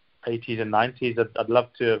to 80s and 90s. I'd love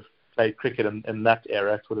to have played cricket in that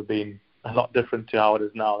era. It would have been a lot different to how it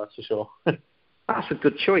is now, that's for sure. That's a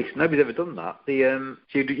good choice. Nobody's ever done that.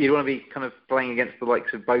 You'd want to be kind of playing against the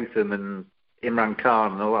likes of Botham and Imran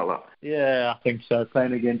Khan and all that lot. Yeah, I think so.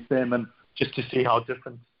 Playing against them and just to see how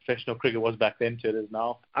different professional cricket was back then to it is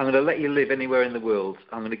now. I'm going to let you live anywhere in the world.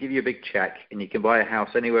 I'm going to give you a big check, and you can buy a house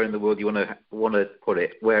anywhere in the world you want to put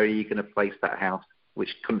it. Where are you going to place that house?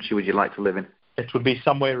 Which country would you like to live in? It would be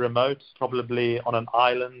somewhere remote, probably on an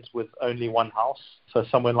island with only one house. So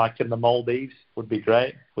somewhere like in the Maldives would be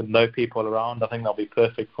great, with no people around. I think that'll be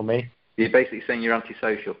perfect for me. You're basically saying you're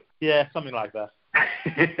antisocial? Yeah, something like that.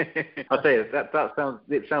 I'll tell you,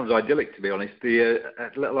 it sounds idyllic, to be honest. The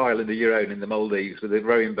little island of your own in the Maldives with a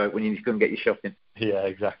rowing boat when you need to go and get your shopping. Yeah,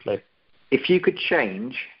 exactly. If you could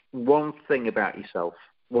change one thing about yourself,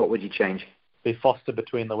 what would you change? Be faster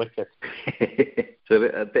between the wickets. So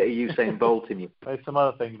a bit of Usain Bolt in you. Maybe some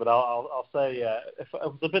other things, but I'll say if I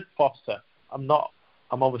was a bit faster.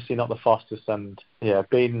 I'm obviously not the fastest, and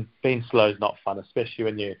being slow is not fun, especially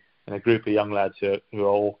when you're in a group of young lads who are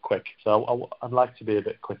all quick. So I'd like to be a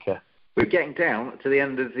bit quicker. We're getting down to the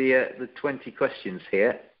end of the 20 questions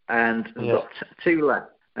here, and we've got 2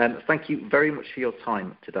 left. Thank you very much for your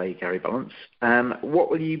time today, Gary Ballance. What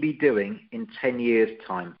will you be doing in 10 years'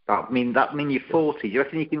 time? That mean you're 40. Do you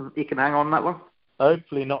reckon you can hang on that long?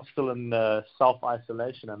 Hopefully not still in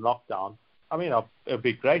self-isolation and lockdown. I mean, it would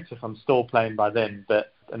be great if I'm still playing by then,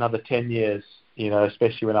 but another 10 years,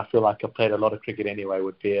 especially when I feel like I've played a lot of cricket anyway,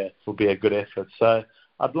 would be a good effort. So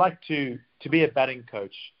I'd like to be a batting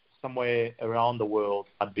coach somewhere around the world.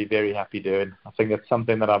 I'd be very happy doing. I think it's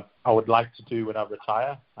something that I would like to do when I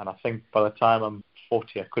retire, and I think by the time I'm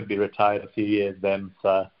 40, I could be retired a few years then.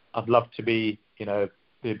 So I'd love to be a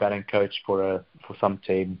batting coach for some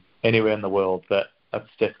team anywhere in the world. But that's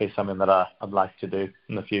definitely something that I'd like to do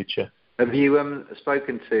in the future. Have you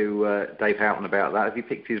spoken to Dave Houghton about that? Have you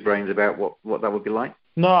picked his brains about what that would be like?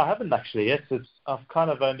 No, I haven't actually yet. I've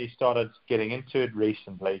kind of only started getting into it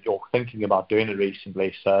recently, or thinking about doing it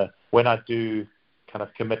recently. So when I do kind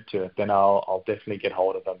of commit to it, then I'll definitely get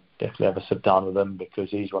hold of him. Definitely have a sit down with him,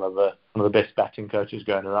 because he's one of the best batting coaches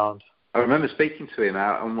going around. I remember speaking to him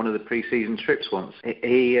out on one of the pre-season trips once.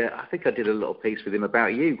 I think I did a little piece with him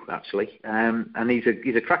about you, actually. And he's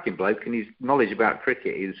a cracking bloke, and his knowledge about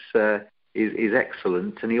cricket is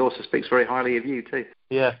excellent, and he also speaks very highly of you too.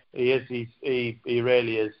 Yeah, he is. He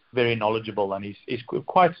really is very knowledgeable, and he's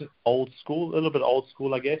quite old school, a little bit old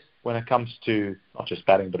school, I guess, when it comes to not just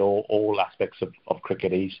batting but all aspects of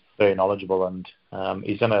cricket. He's very knowledgeable, and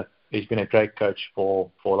he's been a great coach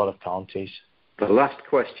for a lot of counties. The last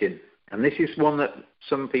question, and this is one that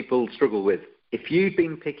some people struggle with. If you'd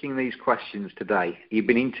been picking these questions today, you've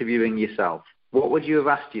been interviewing yourself, what would you have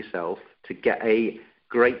asked yourself to get a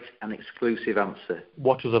great and exclusive answer?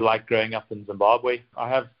 What was it like growing up in Zimbabwe? I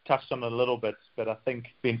have touched on it a little bit, but I think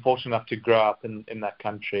being fortunate enough to grow up in that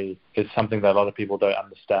country is something that a lot of people don't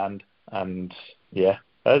understand. And yeah,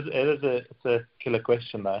 it's a killer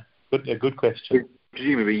question though. A good question.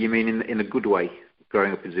 Presumably you mean in a good way,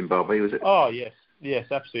 growing up in Zimbabwe, was it? Oh, yes,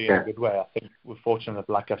 absolutely, in a good way. I think we're fortunate,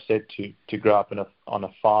 like I've said, to grow up on a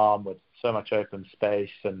farm with so much open space,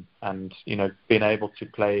 and being able to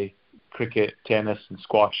play cricket, tennis, and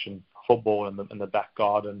squash and football in the back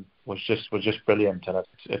garden was just brilliant, and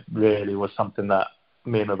it really was something that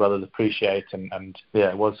me and my brothers appreciate. And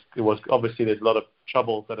it was obviously there's a lot of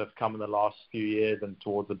troubles that have come in the last few years, and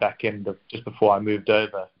towards the back end of just before I moved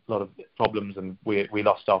over, a lot of problems, and we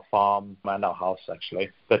lost our farm and our house actually.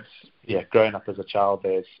 But yeah, growing up as a child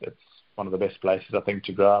there, it's one of the best places I think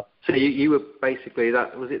to grow up. So you were basically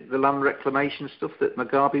was it the land reclamation stuff that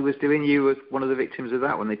Mugabe was doing? You were one of the victims of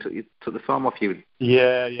that when they took the farm off you?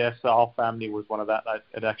 Yeah. So our family was one of that.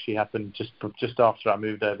 It actually happened just after I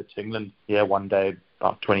moved over to England. Yeah, one day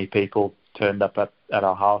about 20 people turned up at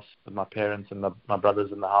our house with my parents and my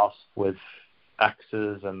brothers in the house with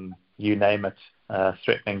axes and you name it,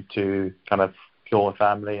 threatening to kind of secure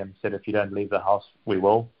family and said, if you don't leave the house, we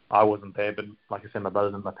will. I wasn't there, but like I said, my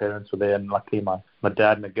brothers and my parents were there, and luckily my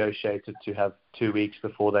dad negotiated to have 2 weeks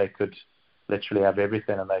before they could literally have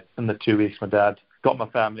everything. And in the 2 weeks, my dad got my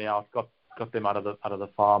family out, got them out of the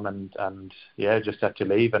farm, and just had to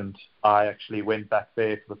leave. And I actually went back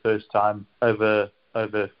there for the first time over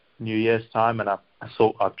New Year's time, and I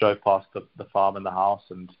drove past the farm and the house,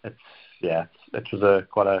 and it was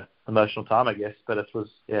quite a emotional time, I guess. But it was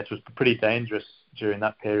pretty dangerous during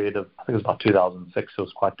that period of, I think it was about 2006. It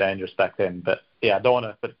was quite dangerous back then. But I don't want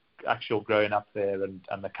to. But actual growing up there and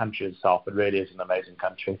the country itself, it really is an amazing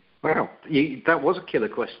country. Wow, that was a killer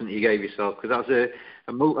question that you gave yourself, because that was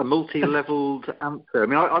a multi-leveled answer. I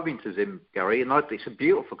mean, I've been to Zim, Gary, and it's a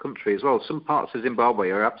beautiful country as well. Some parts of Zimbabwe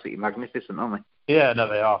are absolutely magnificent, aren't they? Yeah, no,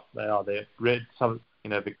 they are. They're red. Some,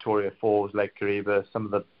 Victoria Falls, Lake Kariba,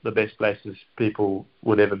 some of the best places people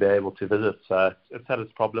would ever be able to visit. So it's had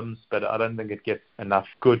its problems, but I don't think it gets enough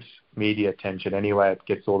good media attention anyway. It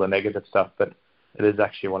gets all the negative stuff, but it is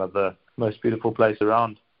actually one of the most beautiful places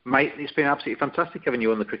around. Mate, it's been absolutely fantastic having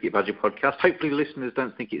you on the Cricket Badger podcast. Hopefully listeners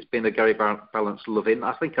don't think it's been a Gary Ballance love-in.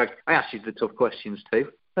 I think I asked you the tough questions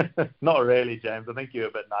too. Not really, James. I think you were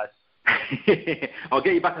a bit nice. I'll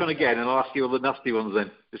get you back on again, and I'll ask you all the nasty ones then,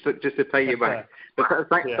 just to pay you back. But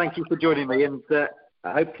thank you for joining me, and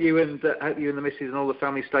I hope you and the missus and all the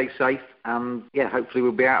family stay safe. And hopefully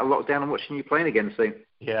we'll be out of lockdown and watching you playing again soon.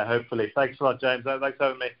 Yeah, hopefully. Thanks a lot, James. Thanks for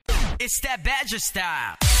having me. It's that Badger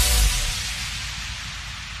style.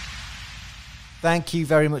 Thank you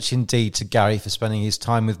very much indeed to Gary for spending his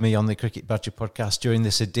time with me on the Cricket Badger podcast during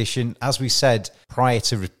this edition. As we said prior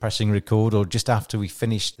to pressing record, or just after we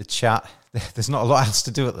finished the chat, there's not a lot else to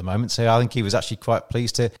do at the moment. So I think he was actually quite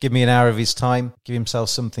pleased to give me an hour of his time, give himself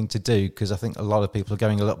something to do, because I think a lot of people are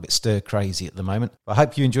going a little bit stir crazy at the moment. But I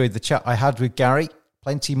hope you enjoyed the chat I had with Gary.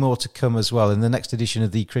 Plenty more to come as well. In the next edition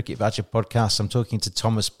of the Cricket Badger podcast, I'm talking to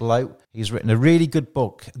Thomas Blow. He's written a really good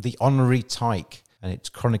book, The Honorary Tyke, and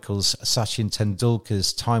it chronicles Sachin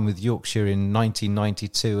Tendulkar's time with Yorkshire in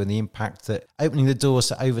 1992 and the impact that opening the doors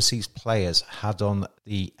to overseas players had on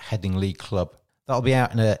the Headingley club. That'll be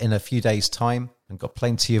out in a few days' time, and got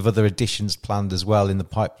plenty of other editions planned as well in the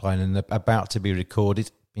pipeline and about to be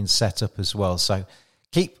recorded, been set up as well. So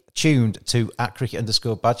keep tuned to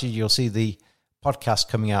 @cricket_badger. You'll see the podcast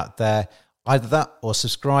coming out there. Either that or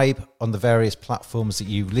subscribe on the various platforms that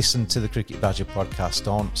you listen to the Cricket Badger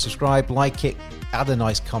podcast on. Subscribe, like it, add a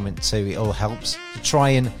nice comment too. It all helps to try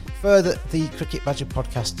and further the Cricket Badger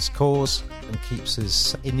podcast's cause and keeps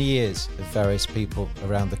us in the ears of various people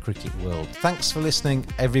around the cricket world. Thanks for listening,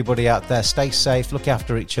 everybody out there. Stay safe, look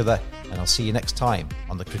after each other, and I'll see you next time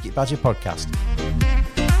on the Cricket Badger podcast.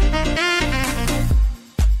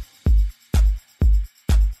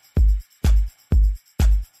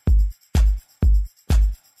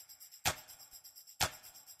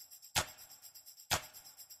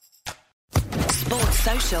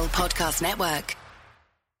 Social Podcast Network.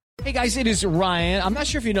 Hey guys, it is Ryan. I'm not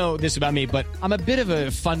sure if you know this about me, but I'm a bit of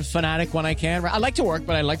a fun fanatic when I can. I like to work,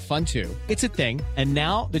 but I like fun too. It's a thing. And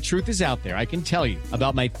now the truth is out there. I can tell you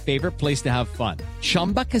about my favorite place to have fun.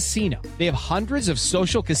 Chumba Casino. They have hundreds of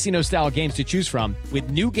social casino style games to choose from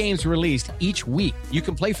with new games released each week. You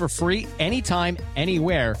can play for free anytime,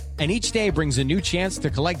 anywhere. And each day brings a new chance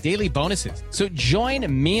to collect daily bonuses. So join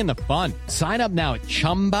me in the fun. Sign up now at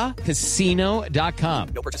ChumbaCasino.com.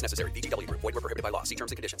 No purchase necessary. VGW. Void where prohibited by law. See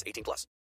terms and conditions. 18+.